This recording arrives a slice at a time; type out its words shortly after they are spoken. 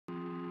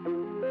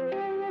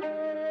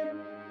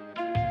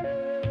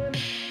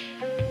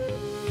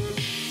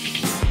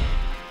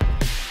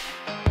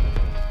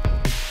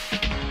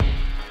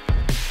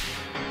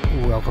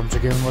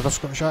again with a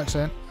Scottish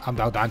accent. I'm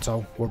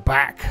Dantill. We're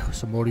back.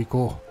 Some more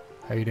eco.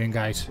 How you doing,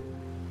 guys?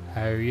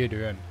 How you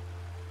doing?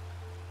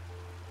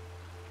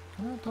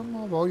 Can I turn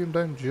my volume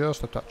down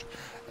just a touch?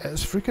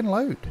 It's freaking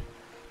loud.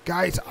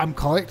 Guys, I'm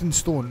collecting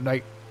stone.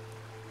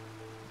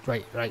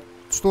 Right.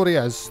 Story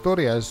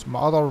is, my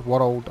other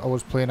world I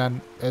was playing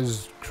in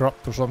is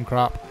corrupt or some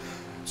crap.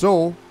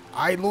 So,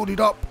 I loaded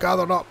up,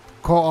 gathered up,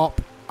 caught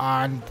up,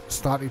 and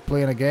started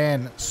playing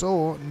again.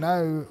 So,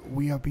 now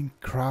we have been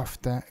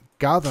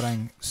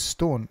gathering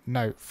stone.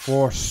 Now,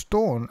 for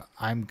stone,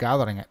 I'm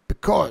gathering it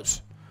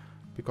because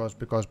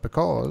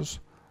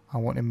I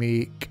want to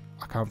make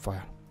a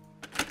campfire.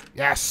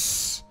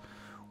 Yes!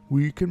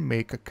 We can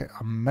make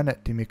a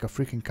minute to make a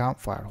freaking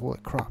campfire. Holy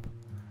crap.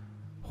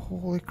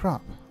 Holy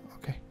crap.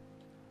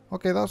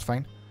 Okay, that's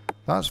fine.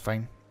 That's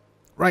fine.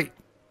 Right.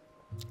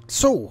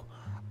 So,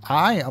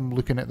 I am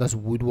looking at this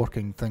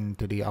woodworking thing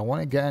today. I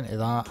want to get into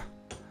that.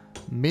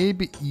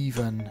 Maybe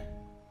even...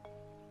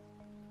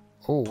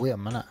 Oh, wait a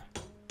minute.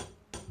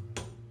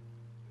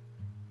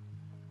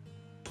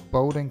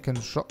 Building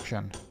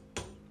construction.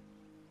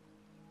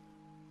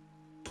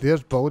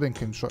 There's building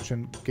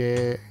construction.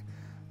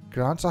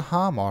 Grants a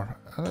hammer.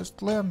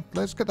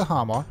 Let's get the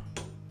hammer.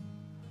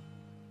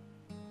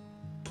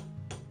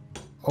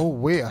 Oh,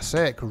 wait a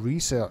sec.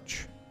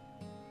 Research.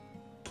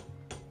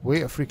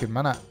 Wait a freaking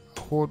minute.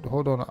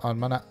 Hold on a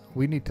minute.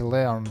 We need to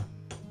learn.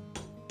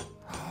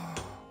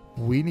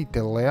 We need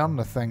to learn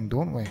the thing,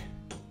 don't we?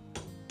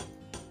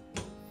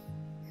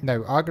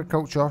 Now,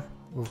 agriculture.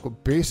 We've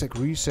got basic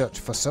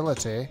research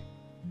facility.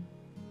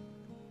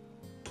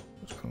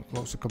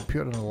 Lots of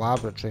computer in the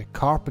laboratory.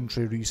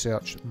 Carpentry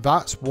research.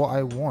 That's what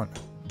I want.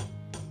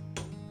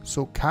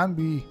 So can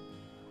we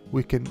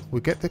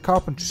get the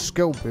carpentry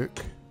skill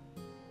book.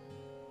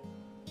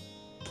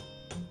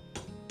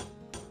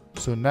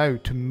 So now,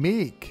 to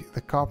make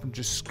the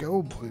carpentry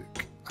skill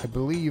book, I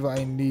believe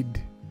I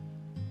need...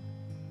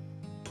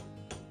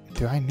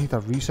 Do I need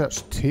a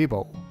research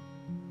table?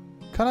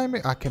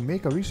 I can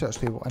make a research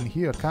table in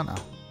here, can't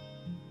I?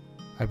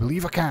 I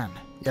believe I can.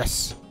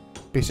 Yes.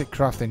 Basic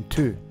crafting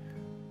 2.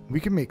 We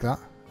can make that.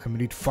 And we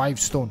need 5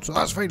 stone. So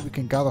that's fine, we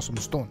can gather some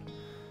stone.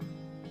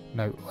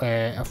 Now,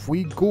 if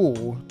we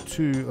go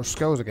to our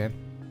skills again,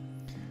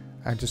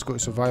 and just go to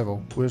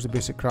survival, where's the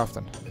basic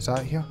crafting? Is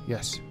that here?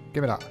 Yes.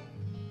 Give me that.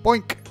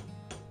 Boink!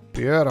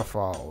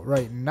 Beautiful.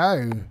 Right,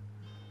 now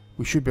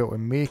we should be able to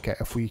make it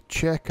if we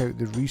check out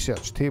the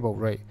research table.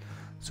 Right,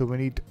 so we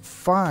need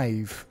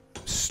 5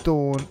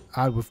 stone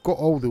and we've got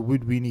all the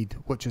wood we need,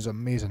 which is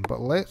amazing.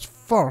 But let's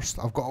first,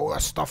 I've got all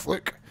this stuff,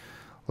 look.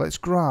 Let's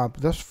grab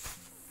this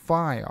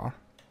fire.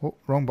 Oh,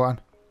 wrong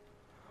button.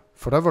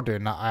 Forever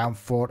doing that. I am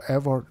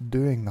forever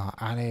doing that.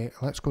 And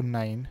let's go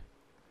 9.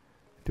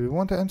 Do we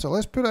want it inside?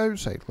 Let's put it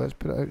outside. Let's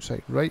put it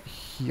outside right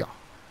here.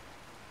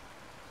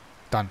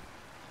 Done.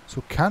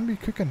 So can we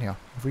cook in here?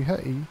 If we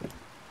hit E,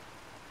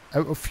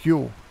 out of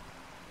fuel.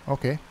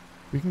 Okay,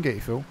 we can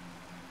get fuel.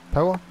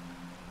 Power.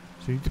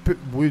 So you need to put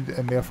wood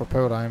in there for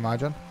power, I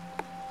imagine.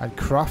 And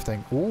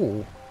crafting.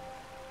 Oh.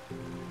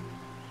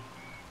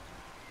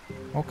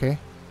 Okay.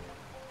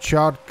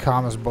 Charred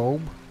camas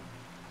bulb.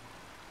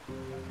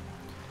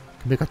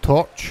 Can make a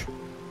torch.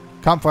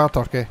 Campfire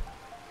turkey.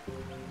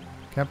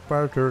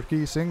 Campfire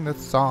turkey, sing the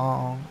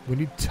song. We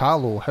need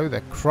tallow. How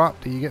the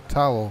crap do you get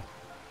tallow?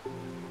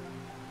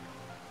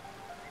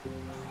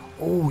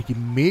 Oh, you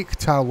make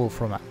tallow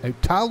from it. Now,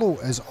 tallow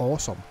is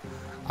awesome.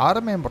 I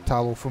remember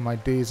tallow from my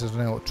days as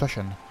an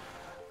electrician.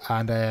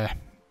 And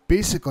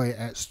basically,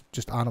 it's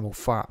just animal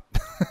fat.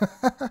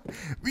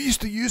 We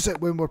used to use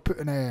it when we're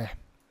putting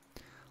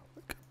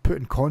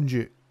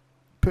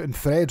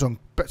threads on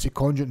bits of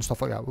conduit and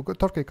stuff like that. We've got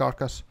turkey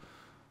carcass.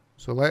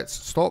 So let's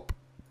stop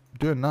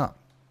doing that.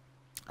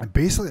 And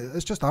basically,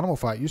 it's just animal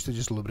fat. It used to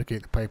just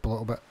lubricate the pipe a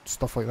little bit.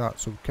 Stuff like that.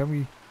 So can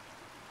we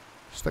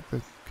stick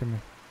the...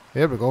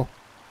 There we go.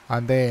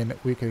 And then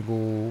we can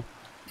go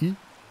E,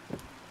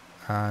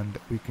 and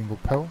we can go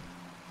power,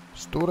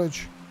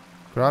 storage,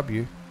 grab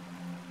you,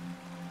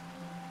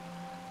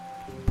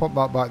 pop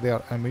that back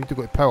there, and we need to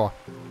go to power.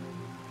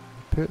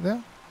 Put it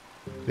there.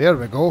 There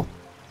we go.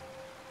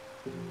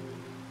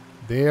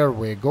 There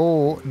we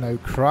go. Now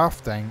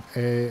crafting.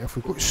 If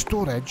we go to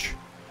storage,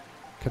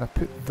 can I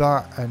put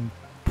that in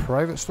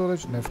private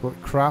storage? And if we go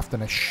to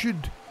crafting, I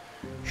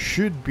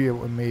should be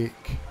able to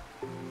make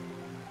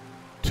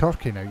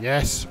turkey now.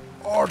 Yes.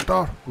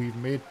 Order! We've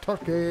made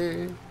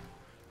turkey!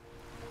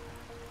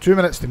 2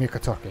 minutes to make a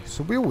turkey.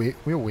 So we'll wait.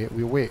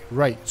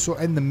 Right, so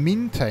in the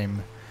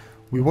meantime,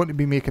 we want to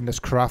be making this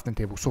crafting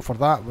table. So for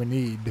that, we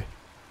need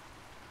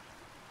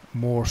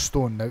more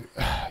stone. Now,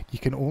 you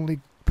can only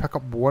pick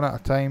up 1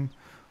 at a time,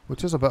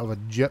 which is a bit of a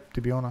jip,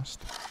 to be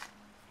honest.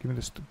 Give me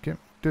this, dude.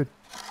 Give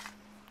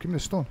me the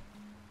stone.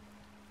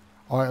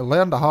 I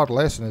learned a hard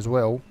lesson as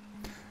well.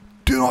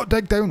 Do not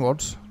dig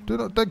downwards. Do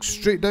not dig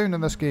straight down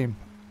in this game.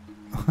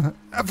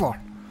 Ever.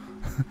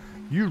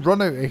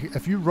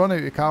 If you run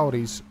out of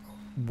calories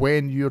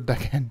when you're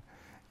digging,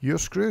 you're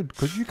screwed,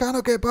 because you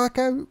cannot get back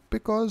out,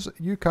 because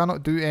you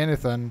cannot do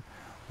anything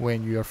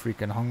when you're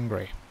freaking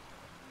hungry.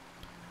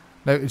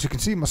 Now, as you can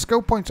see, my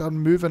skill points are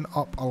moving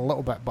up a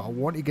little bit, but I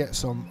want to get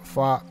some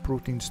fat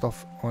protein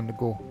stuff on the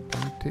go.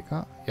 Can you take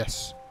that?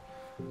 Yes.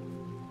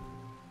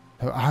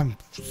 Now, I'm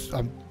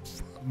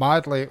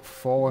madly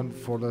falling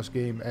for this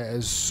game. It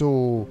is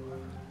so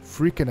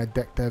freaking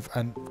addictive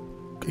and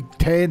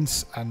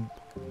intense, and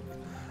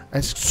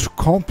it's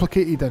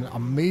complicated and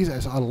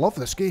amazing. I love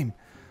this game.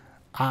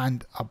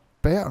 And a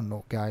better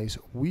note, guys,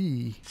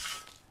 we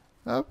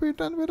have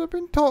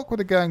been talk with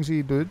the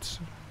gangsy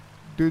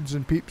dudes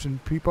and peeps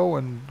and people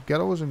and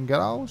girls and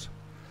girls.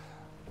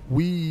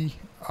 We're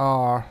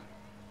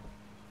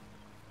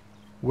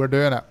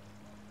doing it.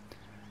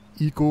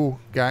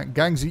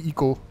 Gangsy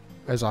eco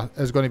is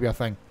going to be a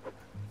thing.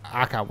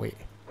 I can't wait.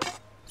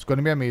 It's going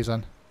to be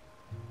amazing.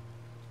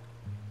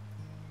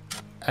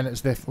 And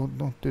it's definitely,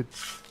 no, dude,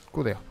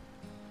 go there.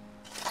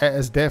 It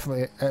is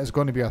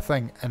going to be a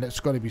thing, and it's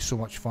going to be so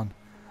much fun.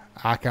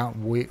 I can't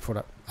wait for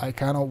it. I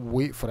cannot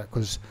wait for it,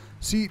 because,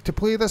 see, to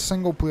play this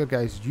single player,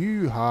 guys,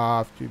 you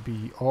have to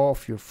be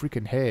off your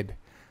freaking head,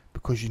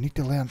 because you need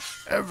to learn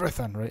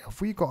everything, right?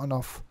 Have we got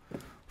enough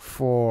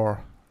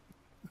for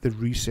the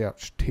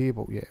research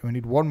table yet? We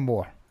need one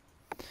more.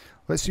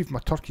 Let's see if my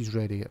turkey's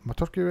ready. My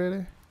turkey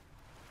ready?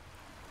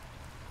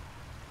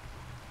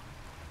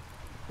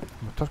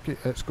 My turkey,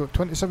 it's got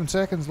 27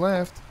 seconds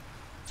left,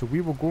 so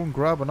we will go and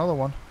grab another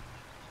one,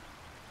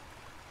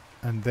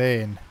 and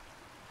then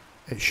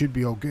it should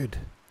be all good.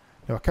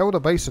 Now I killed a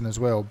bison as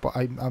well, but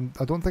I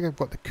don't think I've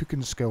got the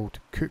cooking skill to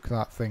cook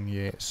that thing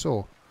yet.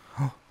 So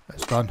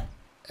it's done.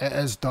 It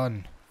is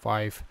done.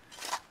 5.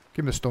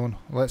 Give me the stone.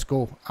 Let's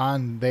go,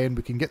 and then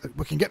we can get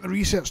the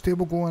research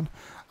table going,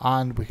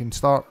 and we can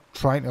start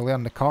trying to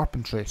learn the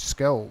carpentry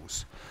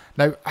skills.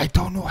 Now I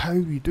don't know how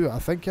we do it. I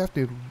think you have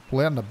to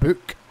learn the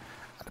book.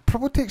 It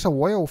probably takes a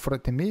while for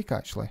it to make,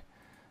 actually.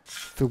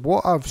 For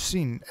what I've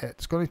seen,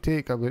 it's going to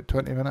take about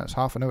 20 minutes,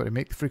 half an hour to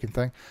make the freaking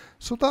thing.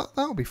 So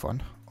that'll be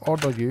fun.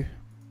 Order you.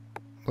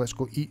 Let's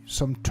go eat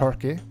some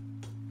turkey.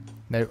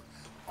 Now,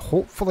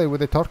 hopefully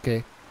with the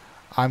turkey,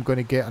 I'm going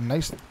to get a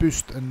nice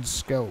boost in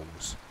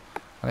skills.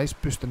 A nice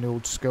boost in the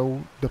old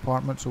skill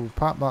department. So we'll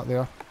pop that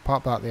there,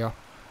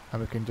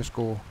 and we can just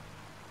go.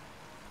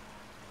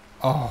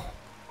 Oh.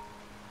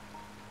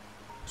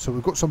 So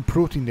we've got some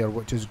protein there,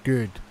 which is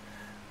good.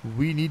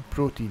 We need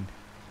protein.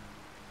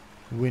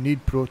 We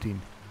need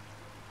protein.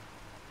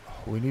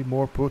 We need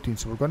more protein,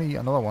 so we're going to eat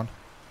another one.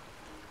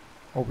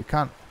 Oh, we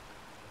can't.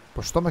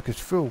 Our stomach is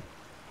full.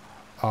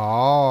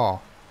 Ah,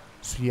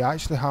 so you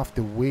actually have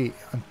to wait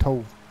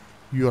until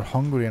you're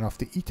hungry enough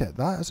to eat it.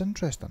 That is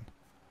interesting.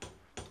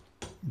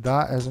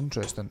 That is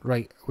interesting.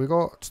 Right,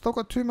 still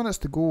got 2 minutes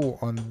to go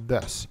on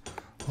this.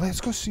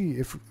 Let's go see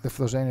if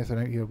there's anything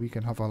out here we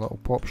can have a little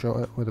pop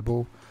shot at with a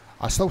bow.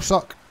 I still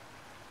suck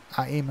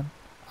at aiming.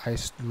 I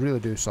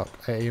really do suck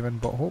at aiming,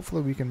 but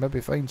hopefully we can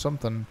maybe find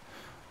something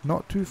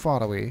not too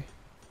far away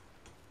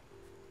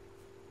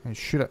and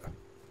shoot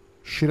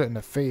it in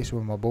the face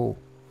with my bow.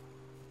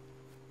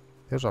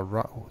 There's a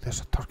rat. Oh, there's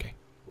a turkey.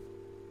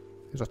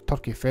 There's a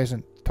turkey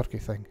pheasant turkey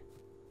thing.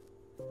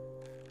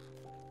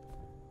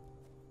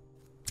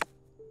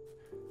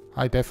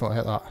 I definitely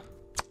hit that.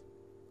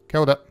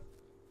 Killed it.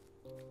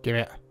 Give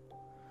it.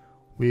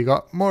 We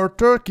got more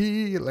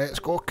turkey. Let's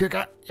go cook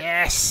it.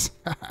 Yes.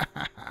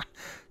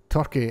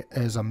 Turkey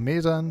is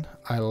amazing.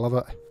 I love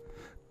it.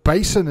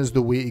 Bison is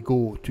the way to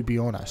go, to be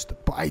honest.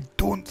 But I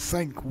don't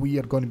think we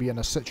are going to be in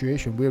a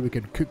situation where we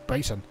can cook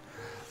bison.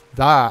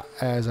 That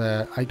is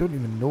I don't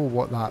even know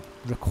what that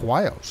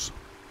requires.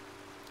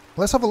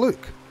 Let's have a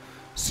look.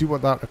 See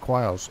what that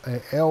requires.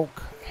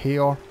 Elk,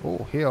 hare.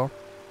 Oh, hare.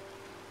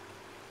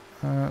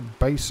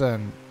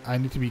 Bison. I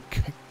need to be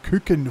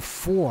cooking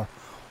 4.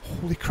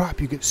 Holy crap,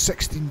 you get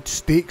 16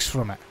 steaks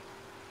from it.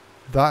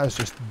 That is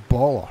just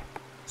baller.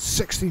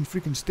 16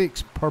 freaking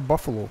steaks per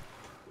buffalo.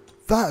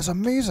 That is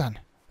amazing.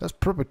 That's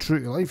probably true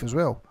to life as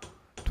well.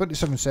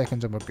 27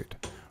 seconds and we're good.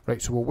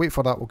 Right, so we'll wait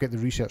for that. We'll get the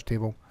research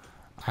table,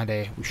 and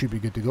we should be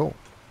good to go.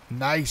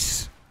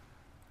 Nice.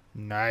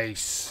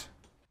 Nice.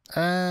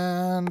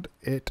 And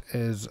it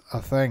is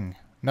a thing.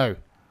 Now,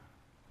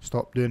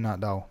 stop doing that,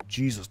 Dahl.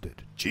 Jesus,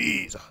 dude.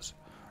 Jesus.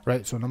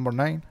 Right, so number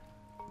 9.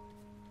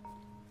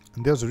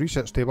 And there's the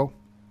research table.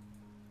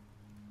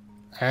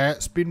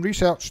 It's been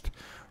researched.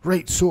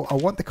 Right, so I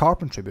want the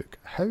carpentry book.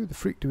 How the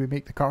freak do we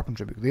make the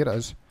carpentry book? There it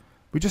is.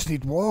 We just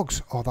need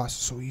logs. Oh, that's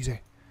so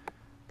easy.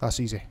 That's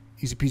easy.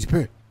 Easy peasy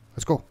poo.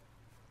 Let's go.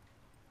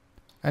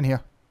 In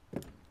here.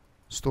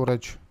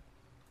 Storage.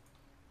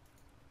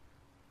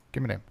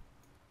 Give me them.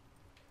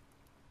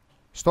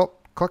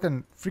 Stop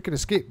clicking freaking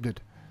escape,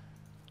 dude.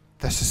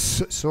 This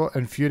is so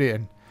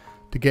infuriating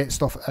to get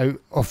stuff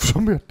out of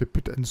somewhere to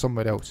put it in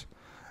somewhere else.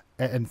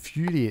 It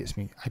infuriates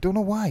me. I don't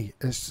know why.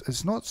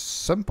 It's not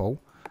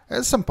simple. It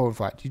is simple, in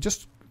fact. You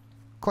just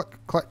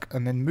click,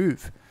 and then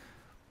move.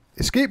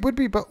 Escape would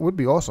be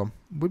awesome.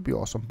 Would be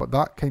awesome, but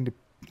that kind of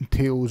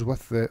entails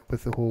with the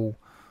whole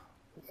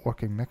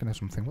working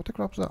mechanism thing. What the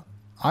crap's that?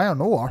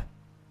 Iron ore.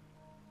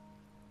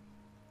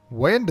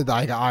 When did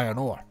I get iron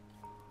ore?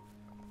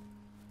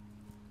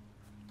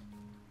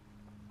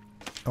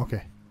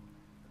 Okay.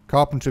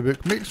 Carpentry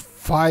book makes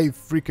 5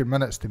 freaking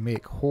minutes to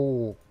make.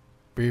 Oh,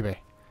 baby.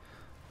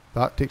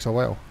 That takes a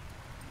while.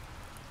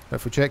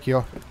 If we check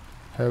here,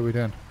 how are we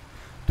doing?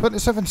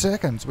 27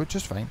 seconds, which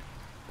is fine.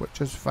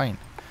 Which is fine.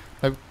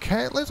 Now,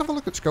 let's have a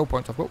look at skill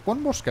points. I've got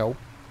one more skill.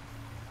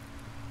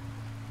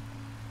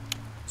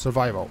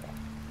 Survival.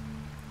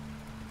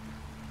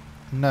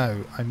 Now,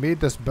 I made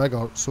this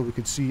bigger so we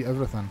could see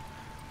everything.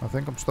 I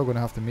think I'm still going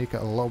to have to make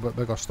it a little bit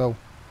bigger still.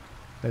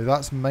 Now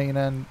that's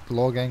mining,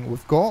 logging.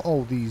 We've got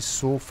all these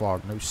so far.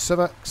 Now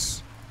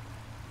civics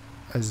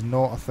is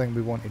not a thing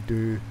we want to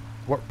do.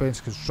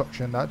 Workbench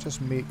construction, that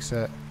just makes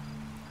it...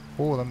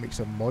 Oh, that makes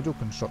it module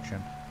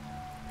construction.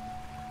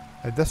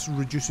 This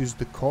reduces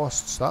the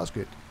costs, that's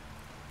good.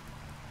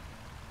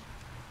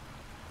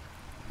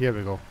 Here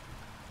we go.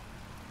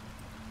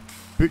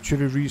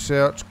 Butchery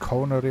research,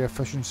 culinary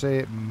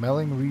efficiency,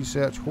 milling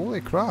research,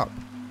 holy crap.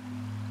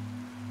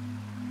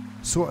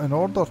 So in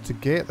order to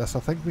get this,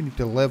 I think we need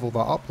to level that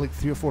up like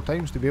 3 or 4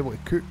 times to be able to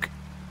cook.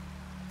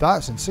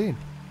 That's insane.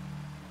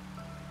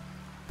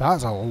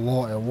 That's a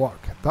lot of work.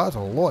 That's a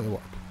lot of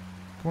work.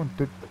 Come on,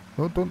 dude.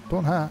 No,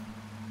 don't hat.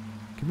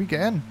 Can we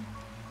get in?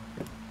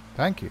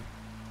 Thank you.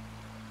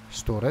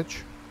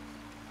 Storage.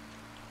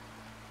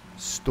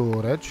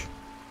 Storage.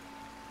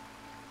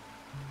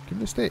 Give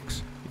me the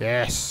steaks.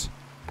 Yes.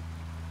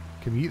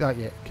 Can we eat that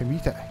yet? Can we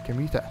eat it? Can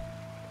we eat it?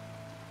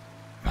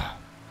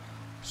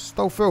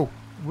 Still full.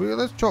 Well,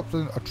 let's chop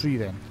down a tree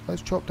then.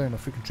 Let's chop down a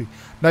freaking tree.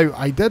 Now,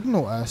 I did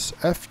notice,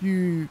 if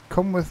you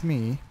come with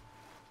me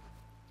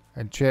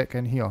and check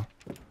in here,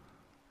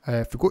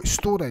 if we go to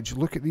storage,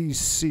 look at these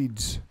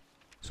seeds.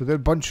 So they're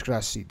bunch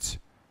grass seeds.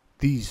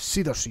 These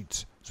cedar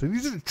seeds. So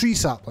these are the tree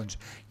saplings.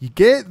 You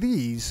get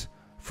these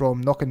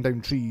from knocking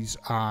down trees.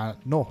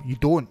 No, you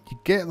don't. You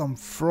get them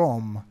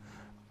from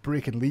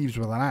breaking leaves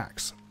with an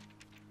axe.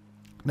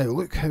 Now,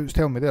 look how it's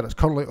telling me there. It's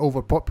currently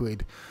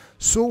overpopulated.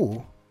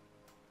 So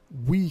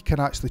we can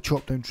actually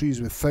chop down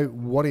trees without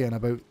worrying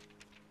about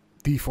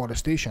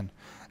deforestation.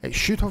 It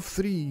should have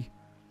 3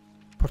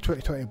 per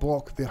 2020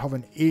 block. They're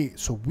having 8,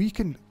 so we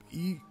can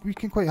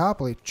quite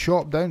happily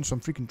chop down some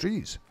freaking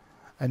trees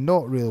and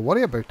not really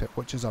worry about it,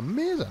 which is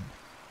amazing.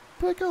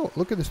 Pretty cool.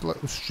 Look at this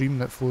little stream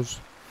that flows.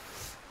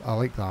 I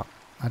like that.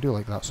 I do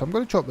like that. So I'm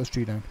going to chop this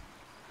tree down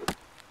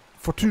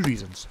for 2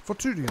 reasons. For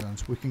 2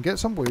 reasons. We can get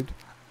some wood,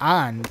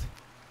 and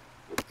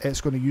it's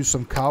going to use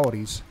some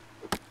calories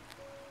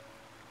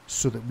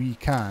so that we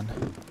can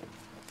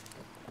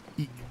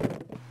eat,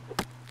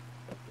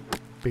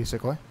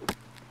 basically,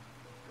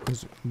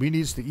 because we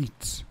need to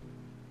eat.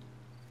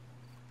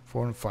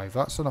 4 and 5.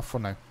 That's enough for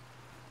now.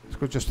 Let's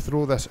go just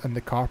throw this in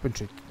the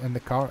carpentry, in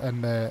the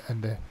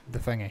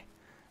thingy,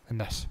 in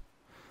this.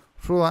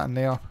 Throw that in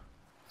there,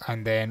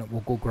 and then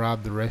we'll go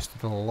grab the rest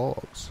of the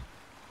logs.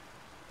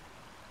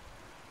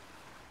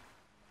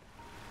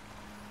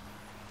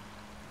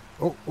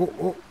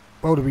 Oh!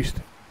 Wildebeest.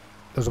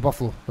 There's a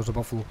buffalo. There's a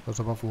buffalo. There's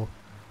a buffalo.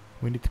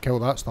 We need to kill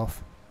that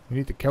stuff. We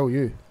need to kill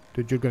you.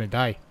 Dude, you're gonna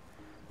die.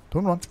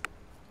 Don't run.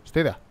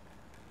 Stay there.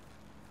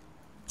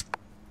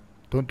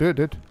 Don't do it,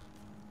 dude.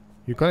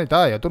 You're gonna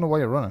die. I don't know why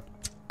you're running.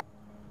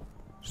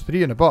 There's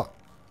 3 in the butt.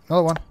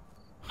 Another one.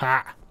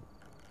 Ha!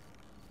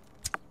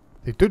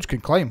 The dudes can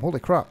climb. Holy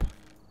crap.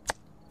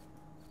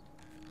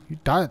 You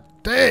die.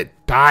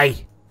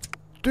 Die!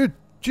 Dude,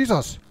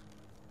 Jesus.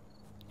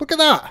 Look at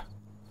that.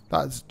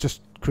 That's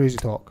just crazy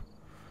talk.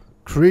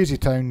 Crazy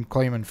town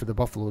climbing for the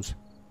buffaloes.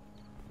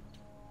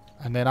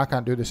 And then I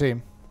can't do the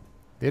same.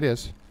 There it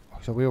is. Oh,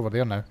 he's way over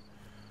there now.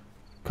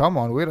 Come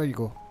on, where are you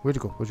go? Where'd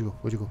you go? Where'd you go?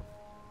 Where'd you go?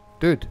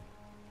 Dude.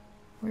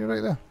 Oh, you're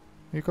right there.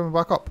 Are you coming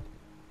back up?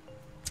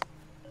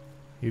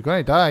 You're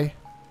gonna die.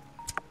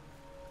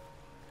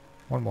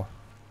 One more.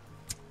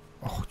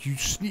 Oh, you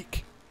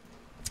sneak.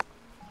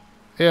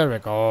 There we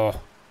go.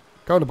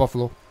 Go the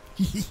buffalo.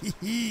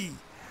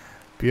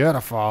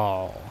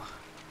 Beautiful.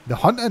 The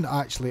hunting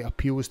actually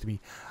appeals to me.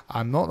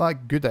 I'm not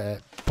that good at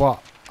it,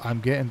 but I'm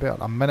getting better.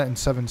 1 minute and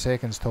 7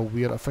 seconds till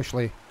we're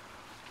officially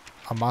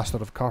a master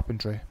of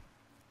carpentry,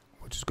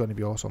 which is going to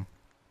be awesome.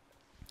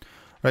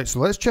 Right, so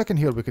let's check in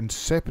here. We can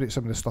separate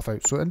some of this stuff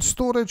out. So in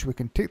storage, we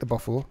can take the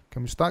buffalo.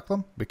 Can we stack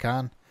them? We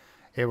can.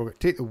 We're going to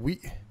take the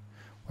wheat.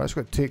 We're just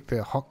going to take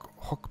the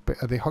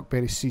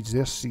huckberry seeds.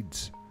 They're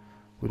seeds.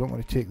 We don't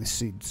want to take the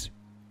seeds.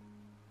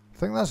 I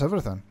think that's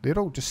everything. They're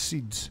all just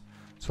seeds.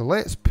 So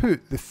let's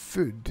put the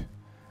food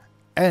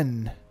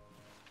in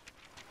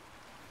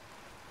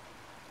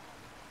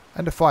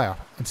the fire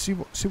and see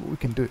what we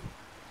can do.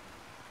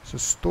 So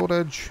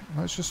storage,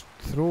 let's just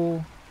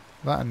throw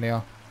that in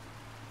there,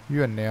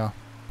 you in there,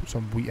 put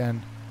some wheat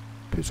in,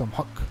 put some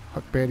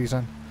huckberries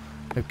in.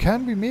 Now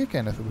can we make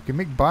anything? We can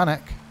make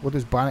bannock. What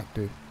does bannock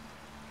do?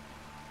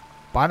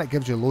 Bannock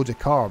gives you loads of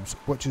carbs,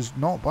 which is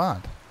not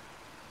bad.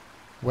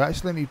 We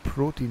actually need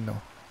protein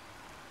though.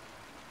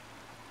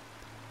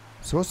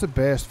 So what's the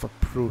best for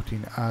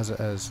protein as it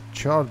is?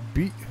 Charred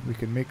beet, we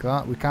can make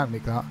that. We can't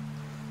make that.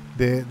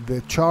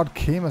 The charred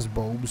camas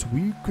bulbs,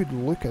 we could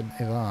look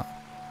into that.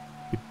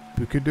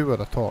 We could do with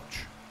a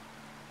torch.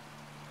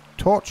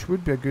 torch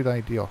would be a good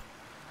idea.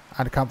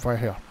 And a campfire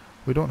here.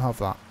 We don't have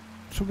that.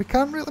 So we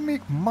can't really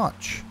make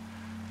much.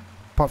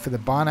 Apart from the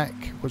bannock,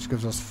 which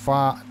gives us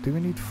fat. Do we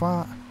need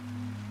fat?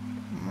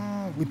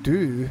 We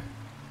do.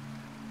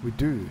 We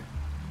do.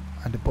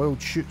 And the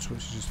boiled shoots, which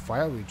is just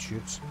fireweed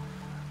shoots.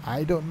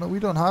 I don't know. We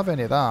don't have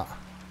any of that.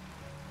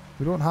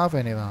 We don't have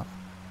any of that.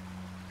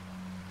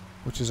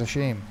 Which is a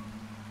shame.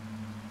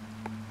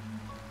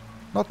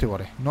 Not to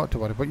worry. Not to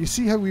worry. But you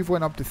see how we've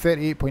went up to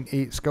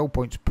 38.8 skill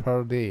points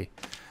per day.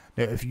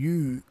 Now, if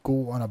you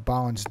go on a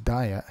balanced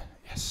diet,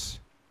 yes,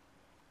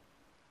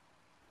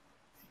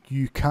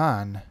 you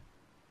can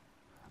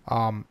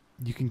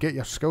get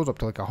your skills up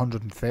to like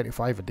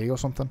 135 a day or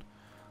something.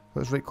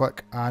 Let's right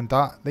click and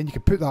that, then you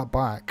can put that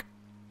back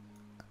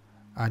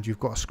and you've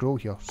got a scroll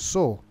here.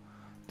 So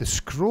the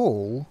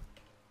scroll,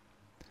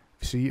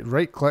 see,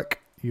 right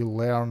click, you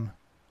learn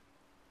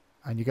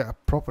and you get a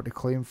property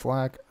claim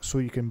flag so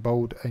you can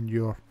build in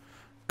your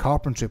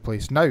carpentry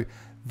place. Now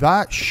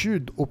that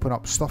should open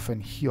up stuff in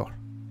here.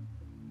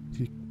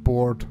 See,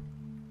 board,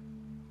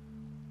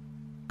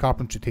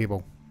 carpentry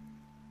table.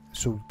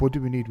 So what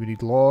do we need? We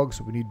need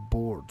logs, we need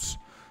boards.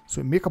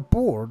 So to make a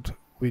board,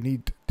 we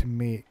need to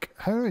make...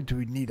 How many do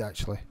we need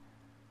actually?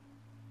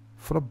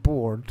 For a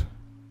board,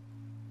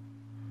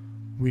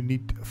 we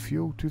need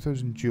fuel,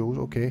 2000 joules,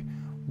 okay.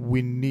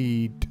 We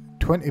need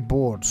 20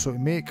 boards. So to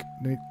make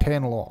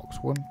 10 logs.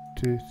 1,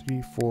 2,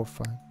 3, 4,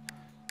 5.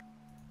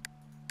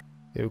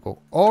 There we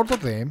go. Order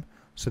them.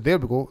 So there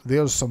we go.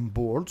 There's some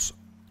boards.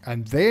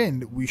 And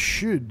then we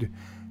should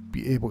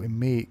be able to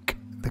make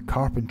the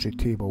carpentry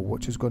table,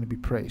 which is going to be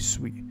pretty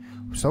sweet.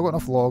 We've still got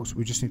enough logs,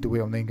 we just need to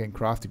wait on them getting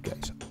crafted,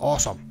 guys.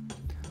 Awesome.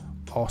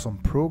 Awesome.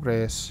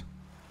 Progress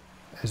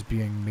is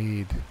being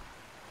made.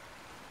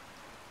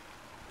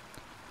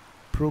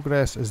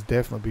 Progress is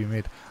definitely being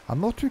made.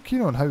 I'm not too keen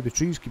on how the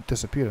trees keep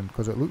disappearing,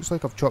 because it looks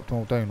like I've chopped them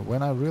all down,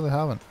 when I really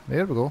haven't.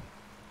 There we go.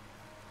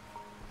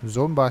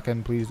 Zone back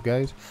in, please,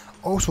 guys.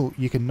 Also,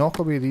 you can knock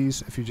away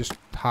these if you just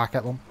hack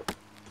at them.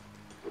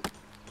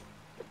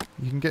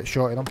 You can get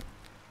shot at them,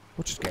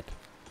 which is good.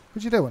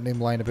 Because you don't want them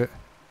lying about.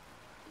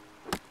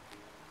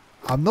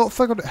 I've not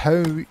figured out how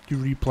you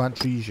replant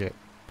trees yet.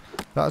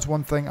 That is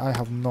one thing I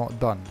have not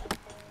done.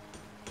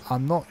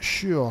 I'm not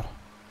sure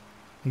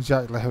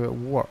exactly how it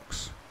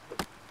works.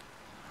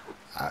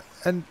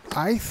 And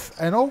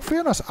in all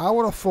fairness, I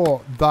would have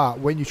thought that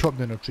when you chop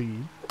down a tree,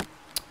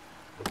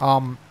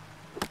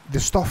 the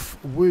stuff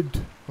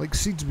would, like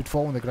seeds would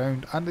fall on the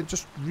ground and they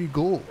just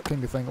re-glow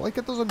kind of thing, like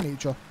it does in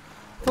nature.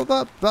 I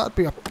thought that'd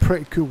be a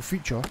pretty cool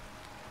feature.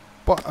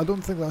 But I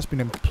don't think that's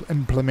been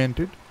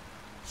implemented,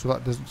 so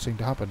that doesn't seem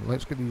to happen.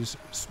 Let's get these,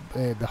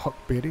 the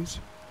huckberries.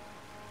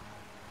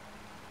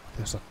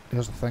 There's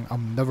the thing.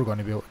 I'm never going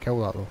to be able to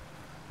kill that though.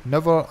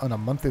 Never on a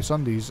month of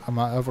Sundays am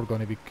I ever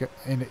going to be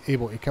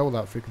able to kill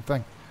that freaking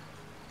thing.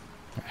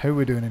 How are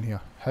we doing in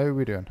here? How are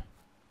we doing?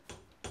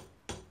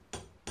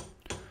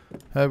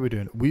 How are we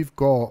doing? We've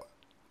got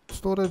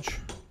storage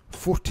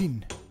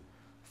 14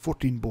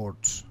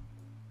 boards.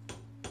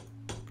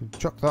 Can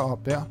chuck that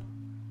up there.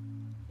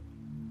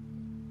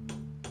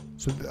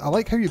 So I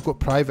like how you've got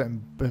private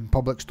and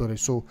public storage.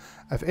 So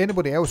if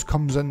anybody else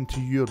comes into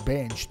your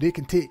bench, they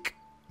can take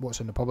what's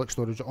in the public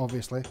storage,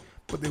 obviously,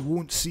 but they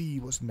won't see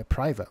what's in the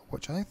private,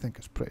 which I think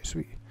is pretty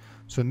sweet.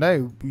 So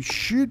now we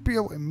should be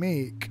able to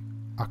make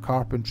a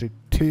carpentry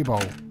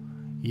table.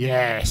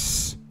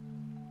 Yes!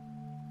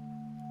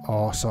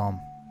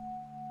 Awesome.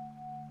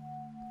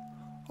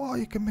 Oh,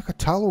 you can make a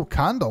tallow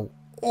candle.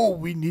 Oh,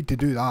 we need to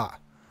do that.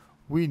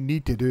 We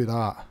need to do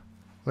that.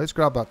 Let's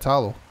grab that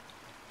tallow.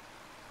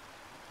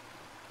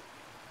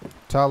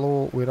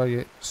 Tallow, where are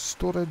you?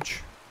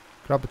 Storage.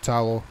 Grab the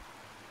tallow.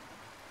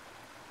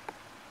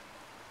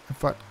 In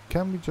fact,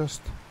 can we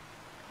just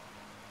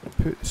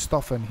put the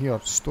stuff in here?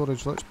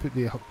 Storage, let's put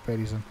the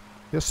huckberries in.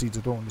 There's seeds,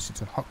 I don't want the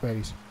seeds in.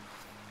 Huckberries.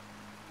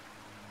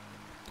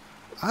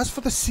 As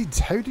for the seeds,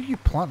 how do you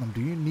plant them?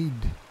 Do you need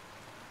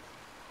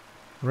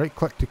right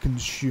click to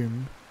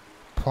consume,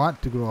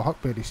 plant to grow a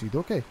huckberry seed?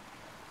 Okay.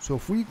 So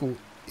if we go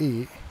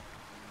 8,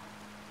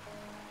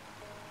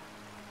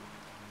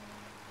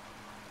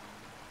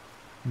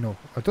 no,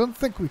 I don't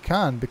think we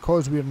can,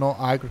 because we're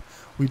not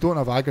we don't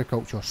have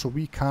agriculture, so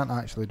we can't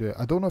actually do it.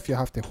 I don't know if you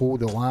have to hoe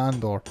the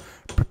land or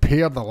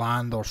prepare the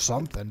land or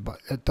something, but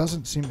it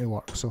doesn't seem to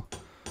work, so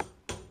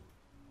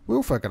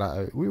we'll figure it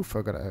out. We'll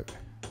figure it out.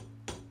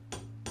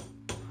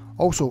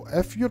 Also,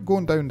 if you're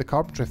going down the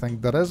carpentry thing,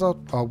 there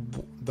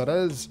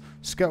is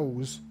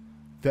skills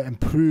that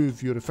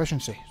improve your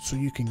efficiency, so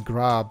you can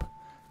grab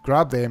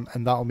them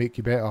and that'll make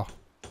you better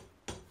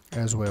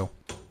as well.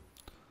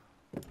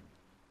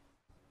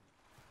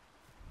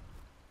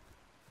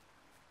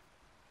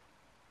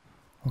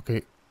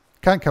 Okay,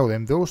 can't kill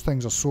them. Those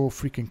things are so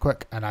freaking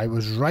quick. And I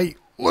was right.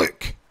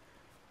 Look!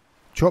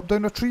 Chop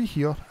down a tree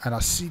here and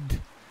a seed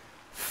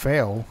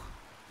fell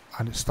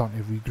and it's starting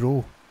to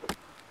regrow.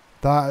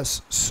 That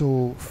is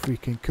so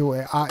freaking cool.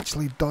 It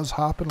actually does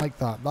happen like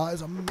that. That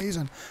is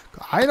amazing.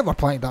 I never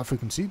planted that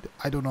freaking seed.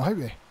 I don't know how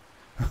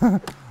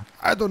to.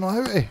 I don't know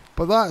how to,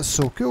 but that is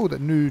so cool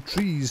that new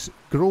trees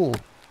grow.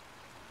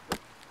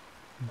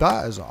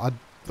 That is, I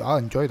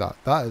enjoy that.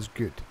 That is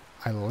good.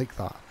 I like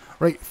that.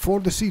 Right, for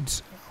the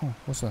seeds. Oh,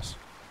 what's this?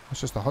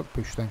 It's just a hut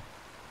push thing.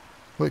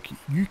 Look,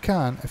 you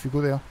can, if you go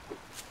there,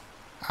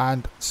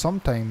 and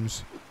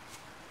sometimes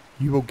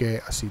you will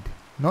get a seed.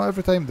 Not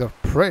every time, they're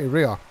pretty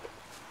rare.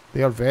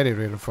 They are very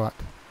rare, in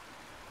fact.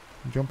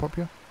 Jump up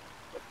here.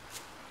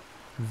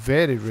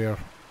 Very rare.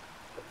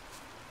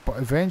 But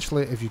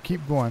eventually, if you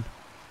keep going,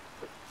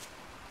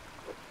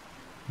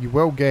 you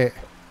will get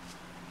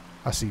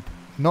a seed.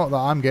 Not that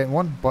I'm getting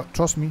one, but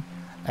trust me,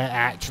 it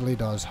actually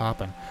does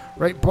happen.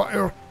 Right, but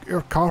our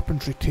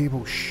carpentry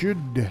table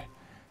should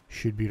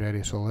be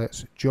ready. So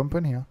let's jump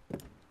in here.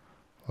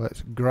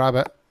 Let's grab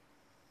it.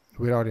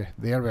 Where are you?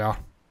 There we are.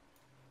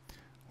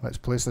 Let's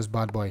place this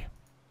bad boy.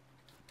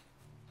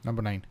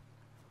 Number 9.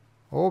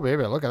 Oh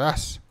baby, look at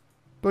this.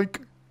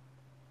 Doink.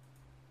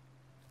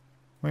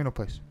 Why no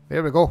place?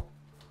 There we go.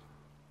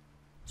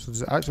 So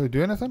does it actually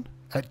do anything?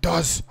 It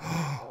does!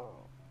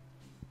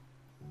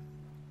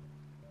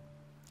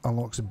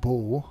 Unlocks a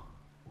bow.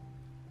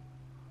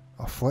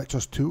 A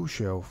Fletcher's tool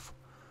shelf.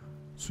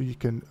 So you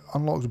can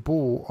unlock the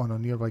bow on a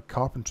nearby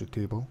carpentry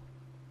table.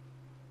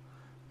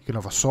 You can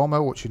have a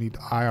sawmill, which you need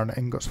iron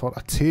ingots for.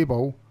 A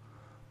table.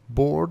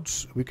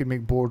 Boards. We can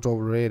make boards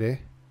already.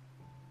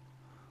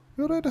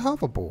 We already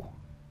have a bow.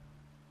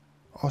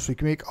 Oh, so you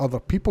can make other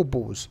people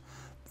bows.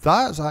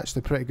 That's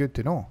actually pretty good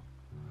to know.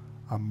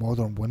 A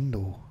modern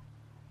window.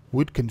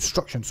 Wood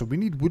construction. So we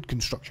need wood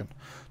construction.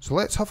 So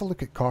let's have a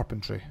look at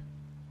carpentry.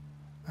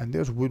 And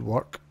there's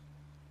woodwork.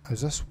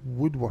 Is this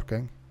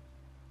woodworking?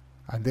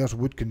 And there's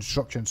wood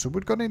construction. So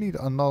we're going to need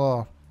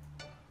another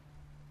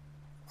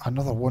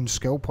 1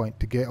 skill point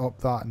to get up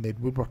that and then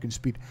woodworking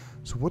speed.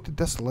 So what did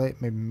this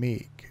let me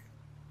make?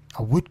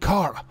 A wood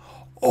cart.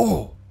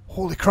 Oh,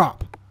 holy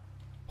crap.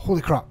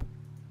 Holy crap.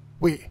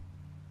 Wait.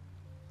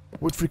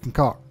 Wood freaking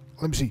cart.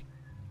 Let me see.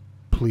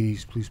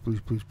 Please, please,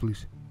 please, please,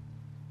 please.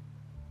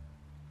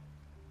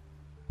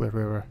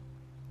 Where?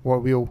 Water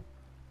wheel.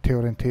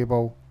 Tailoring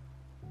table.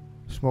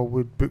 Small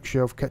wood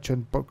bookshelf,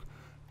 kitchen, book.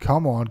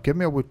 Come on, give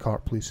me a wood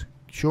cart, please.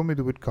 Show me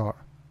the wood cart.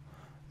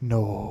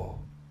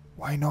 No.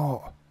 Why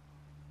not?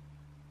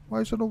 Why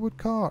is there no wood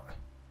cart?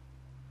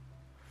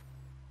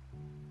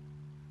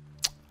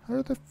 How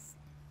in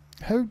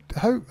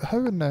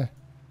the...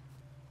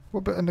 What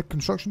about in the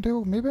construction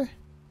table, maybe?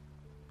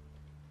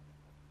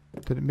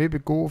 Did it maybe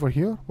go over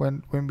here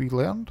when we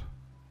learned?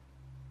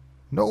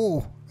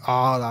 No!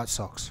 Ah, that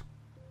sucks.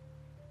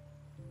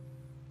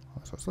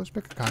 Let's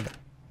make a candle.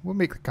 We'll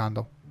make the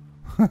candle.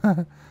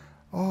 Oh,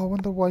 I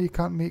wonder why you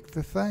can't make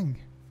the thing.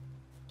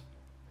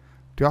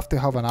 Do you have to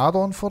have an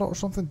add-on for it or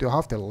something? Do you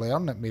have to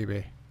learn it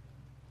maybe?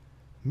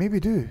 Maybe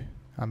do.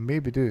 And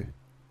maybe do.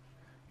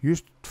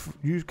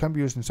 Can be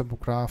used in simple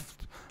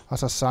craft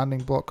as a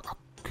sanding block. A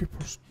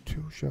Cooper's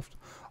tool shift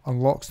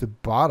unlocks the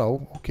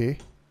barrel. Okay.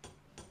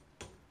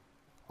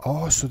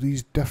 Oh, so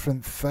these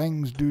different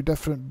things do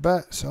different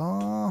bits.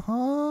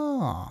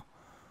 Uh-huh.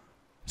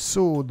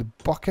 So the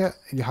bucket,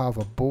 you have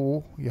a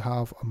bowl, you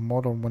have a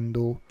modern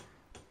window,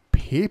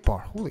 paper,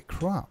 holy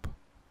crap.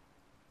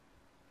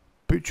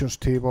 Butcher's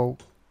table,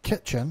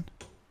 kitchen,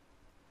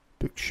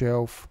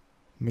 bookshelf,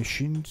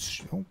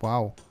 machines, oh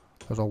wow,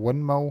 there's a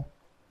windmill.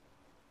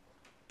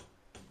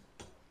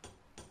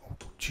 Oh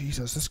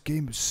Jesus, this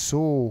game is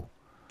so,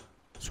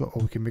 oh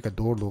we can make a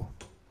door though.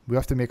 We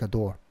have to make a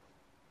door.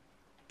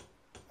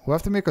 We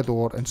have to make a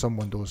door and some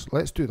windows.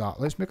 Let's do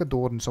that. Let's make a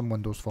door and some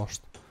windows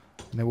first.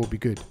 And then we'll be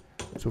good.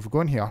 So if we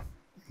go in here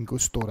and go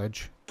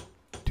storage,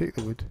 take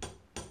the wood.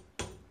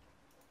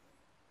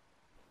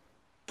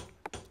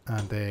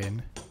 And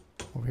then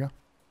over here.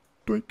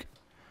 Doink.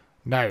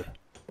 Now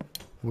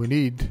we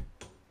need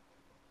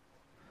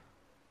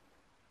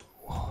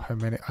how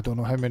many? I don't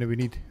know how many we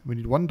need. We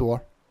need 1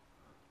 door.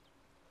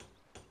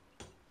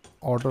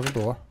 Order a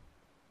door.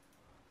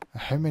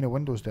 How many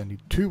windows do I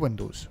need? 2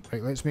 windows.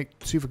 Right, let's see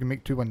if we can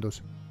make 2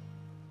 windows.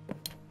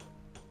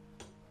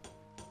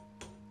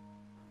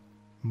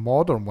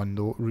 Modern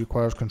window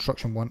requires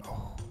construction 1.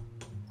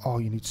 Oh,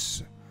 you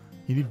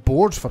need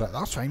boards for it.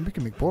 That's fine. We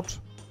can make boards.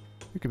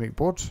 We can make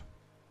boards.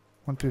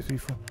 1, 2, 3,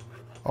 4.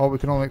 Oh, we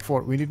can only make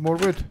 4. We need more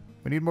wood.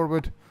 We need more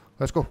wood.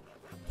 Let's go.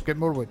 Let's get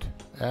more wood.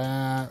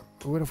 Where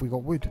have we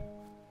got wood?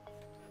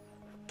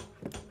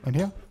 In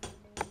here?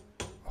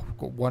 Oh, we've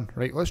got 1.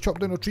 Right, let's chop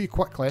down a tree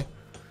quickly.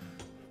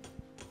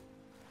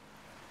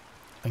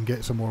 And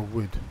get some more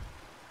wood.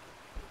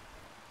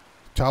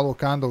 Tallow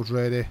candles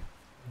ready.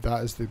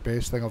 That is the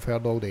best thing I've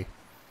heard all day.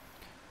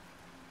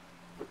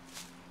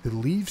 The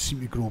leaves seem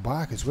to grow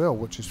back as well,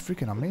 which is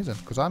freaking amazing.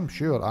 Because I'm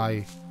sure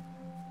I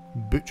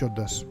butchered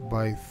this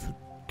by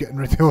getting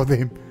rid of all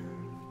them.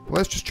 But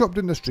let's just chop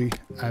down this tree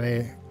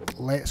and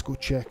let's go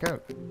check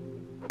out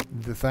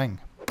the thing.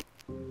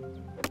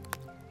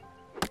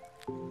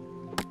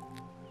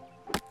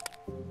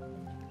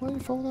 Why do you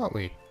fall that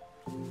way?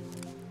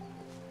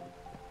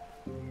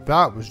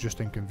 That was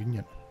just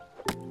inconvenient.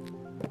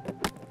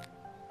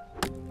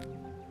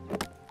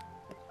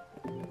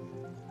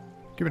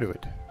 Give me the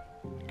wood.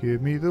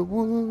 Give me the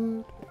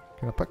wood.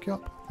 Can I pick you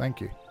up?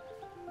 Thank you.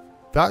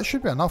 That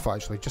should be enough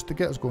actually, just to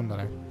get us going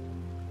now.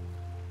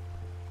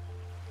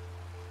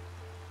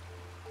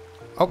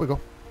 Up we go.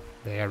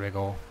 There we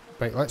go.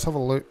 Right, let's have a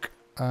look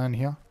in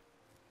here.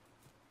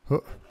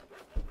 Huh.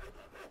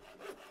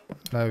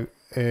 Now,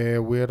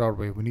 where are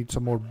we? We need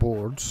some more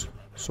boards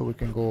so we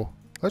can go.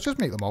 Let's just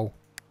make them all.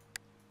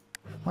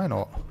 Why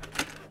not?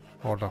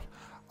 Order.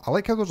 I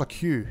like how there's a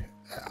queue.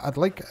 I'd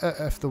like it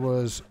if there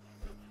was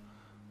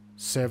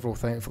several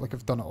things, like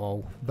I've done it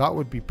all. That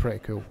would be pretty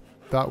cool.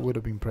 That would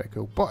have been pretty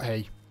cool. But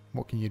hey,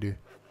 what can you do?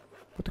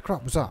 What the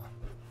crap was that?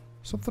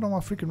 Something on my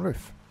freaking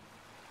roof.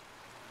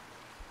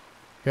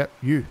 Yep,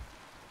 you.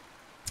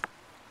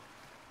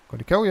 Going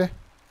to kill you.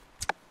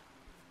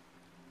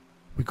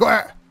 We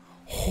got it!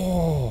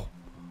 Oh,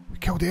 we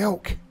killed the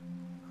elk.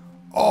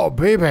 Oh,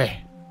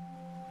 baby.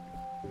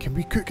 Can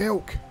we cook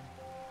elk?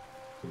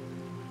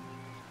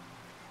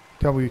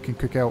 Tell me you can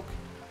cook elk.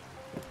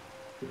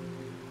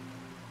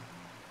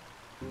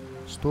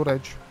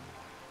 Storage.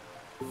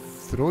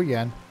 Throw you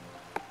in.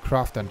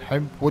 Crafting.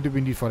 What do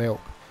we need for elk?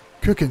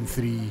 Cooking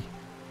 3.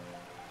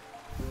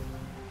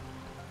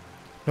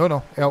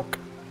 No, elk.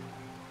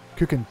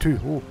 Cooking 2.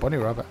 Oh, bunny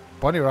rabbit.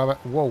 Bunny rabbit.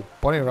 Whoa,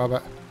 bunny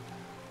rabbit.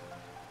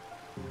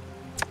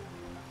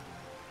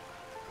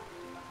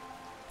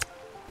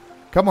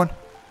 Come on.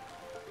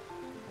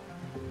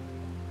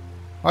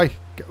 Aye.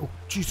 Oh,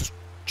 Jesus.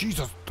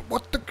 Jesus.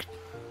 What the...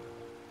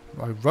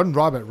 Run,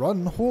 rabbit,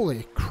 run.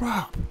 Holy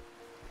crap.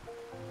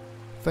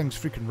 Thing's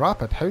freaking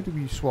rapid. How do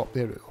we swap?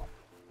 There we go.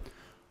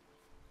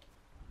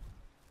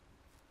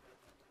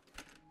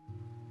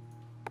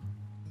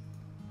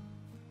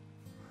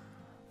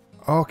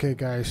 Okay,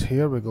 guys.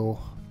 Here we go.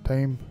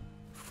 Time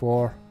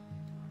for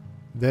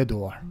the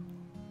door.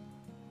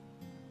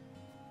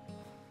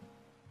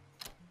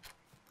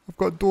 I've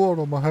got a door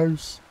on my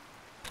house.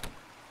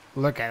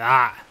 Look at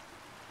that.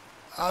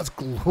 That's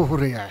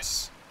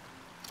glorious.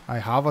 I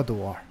have a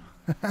door.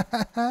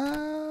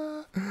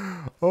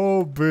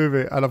 Oh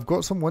baby. And I've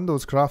got some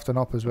windows crafting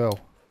up as well.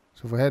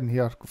 So if we're heading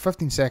here,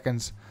 15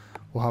 seconds,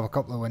 we'll have a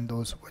couple of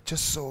windows, which is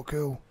so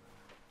cool.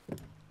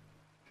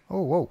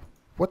 Oh whoa.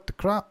 What the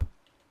crap?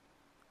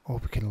 Oh,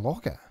 we can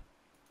lock it.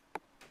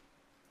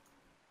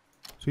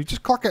 So you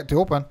just click it to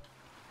open,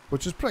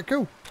 which is pretty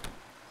cool.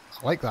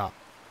 I like that.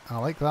 I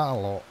like that a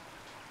lot.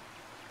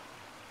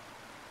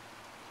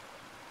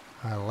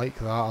 I like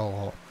that a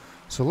lot.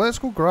 So let's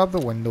go grab the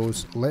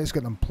windows. Let's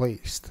get them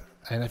placed.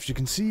 And if you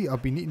can see,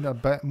 I've been eating a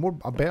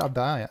better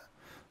diet.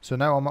 So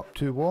now I'm up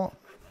to what?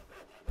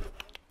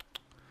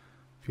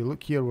 If you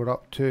look here, we're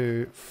up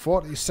to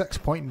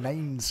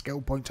 46.9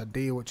 skill points a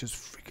day, which is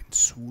freaking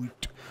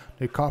sweet.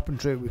 Now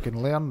carpentry, we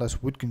can learn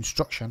this wood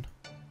construction,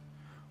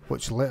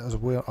 which let us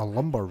wear a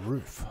lumber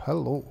roof.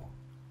 Hello.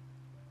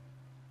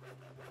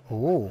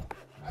 Oh,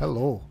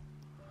 hello.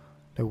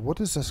 Now what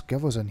does this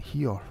give us in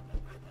here?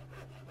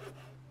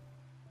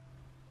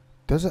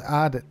 Does it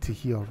add it to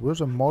here?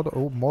 Where's a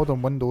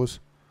modern windows?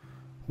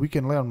 We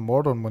can learn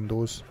modern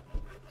windows,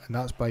 and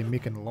that's by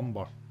making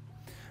lumber.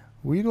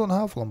 We don't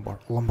have lumber.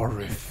 Lumber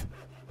roof.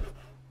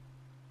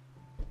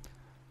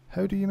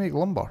 How do you make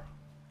lumber?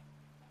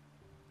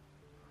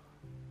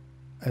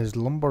 Is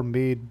lumber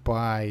made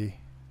by...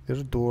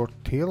 There's a door.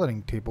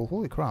 Tailoring table.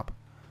 Holy crap.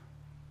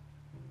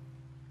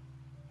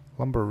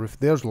 Lumber roof.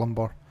 There's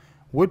lumber.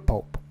 Wood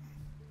pulp.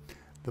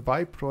 The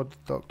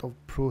byproduct of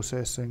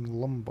processing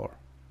lumber.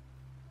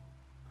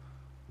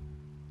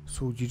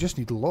 So you just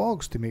need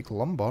logs to make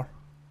lumber.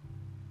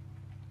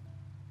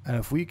 And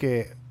if we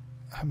get...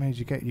 How many did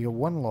you get? You get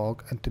 1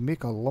 log, and to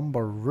make a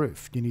lumber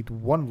roof, you need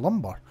 1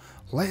 lumber.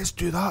 Let's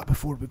do that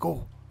before we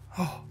go.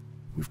 Oh,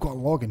 we've got a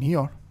log in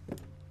here.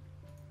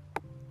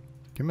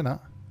 Give me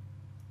that.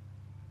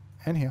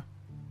 In here.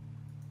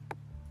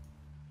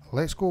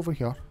 Let's go over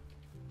here.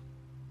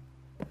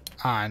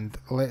 And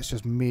let's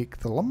just make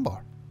the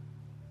lumber.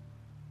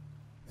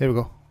 There we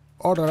go.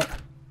 Order it.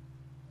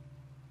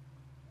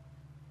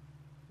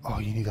 Oh,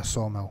 you need a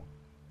sawmill.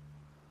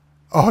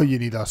 Oh, you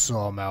need a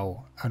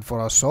sawmill. And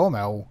for a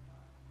sawmill,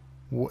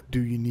 what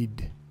do you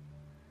need?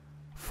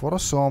 For a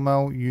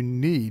sawmill, you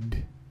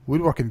need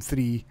woodworking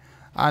 3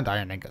 and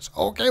iron ingots.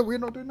 Okay, we're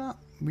not doing that.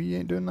 We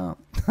ain't doing that.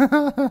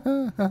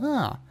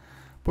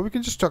 But we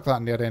can just chuck that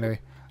in there anyway.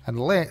 And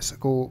let's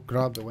go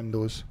grab the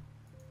windows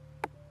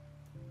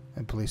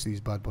and place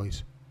these bad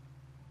boys.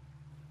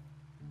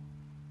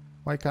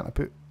 Why can't I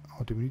put...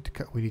 Oh, do we need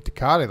to... We need to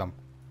carry them.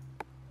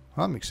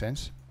 That makes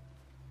sense.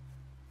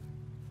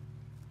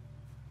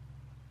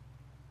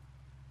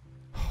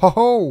 Ho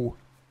ho!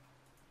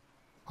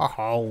 Ho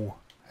ho!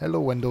 Hello,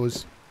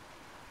 windows.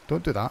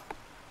 Don't do that.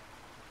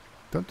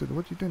 Don't do that.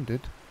 What are you doing,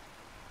 dude?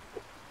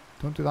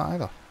 Don't do that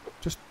either.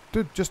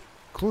 Dude, just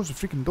close the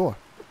freaking door.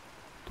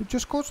 Dude,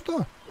 just close the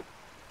door.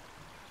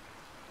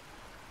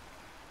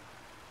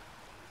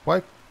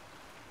 Why?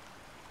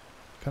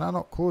 Can I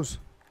not close?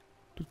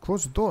 Dude,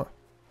 close the door.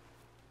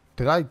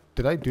 Did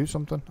I do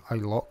something? I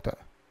locked it.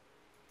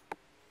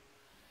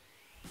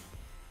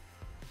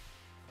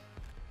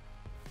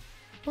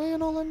 Why you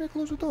not letting me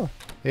close the door?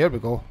 There we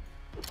go.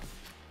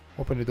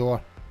 Open the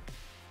door.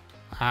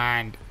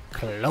 And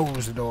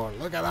close the door.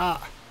 Look at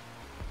that.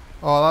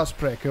 Oh, that's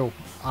pretty cool.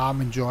 I'm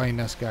enjoying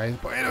this, guys.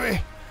 But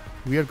anyway,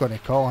 we're going to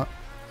call it.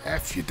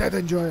 If you did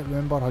enjoy it,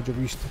 remember, had your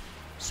beast,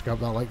 scrap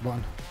that like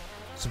button.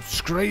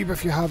 Subscribe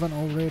if you haven't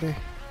already.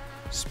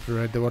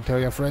 Spread the word, tell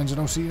your friends, and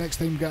I'll see you next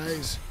time,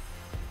 guys.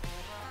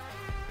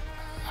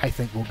 I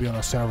think we'll be on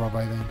a server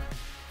by then.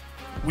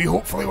 We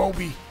hopefully will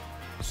be.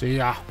 See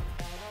ya.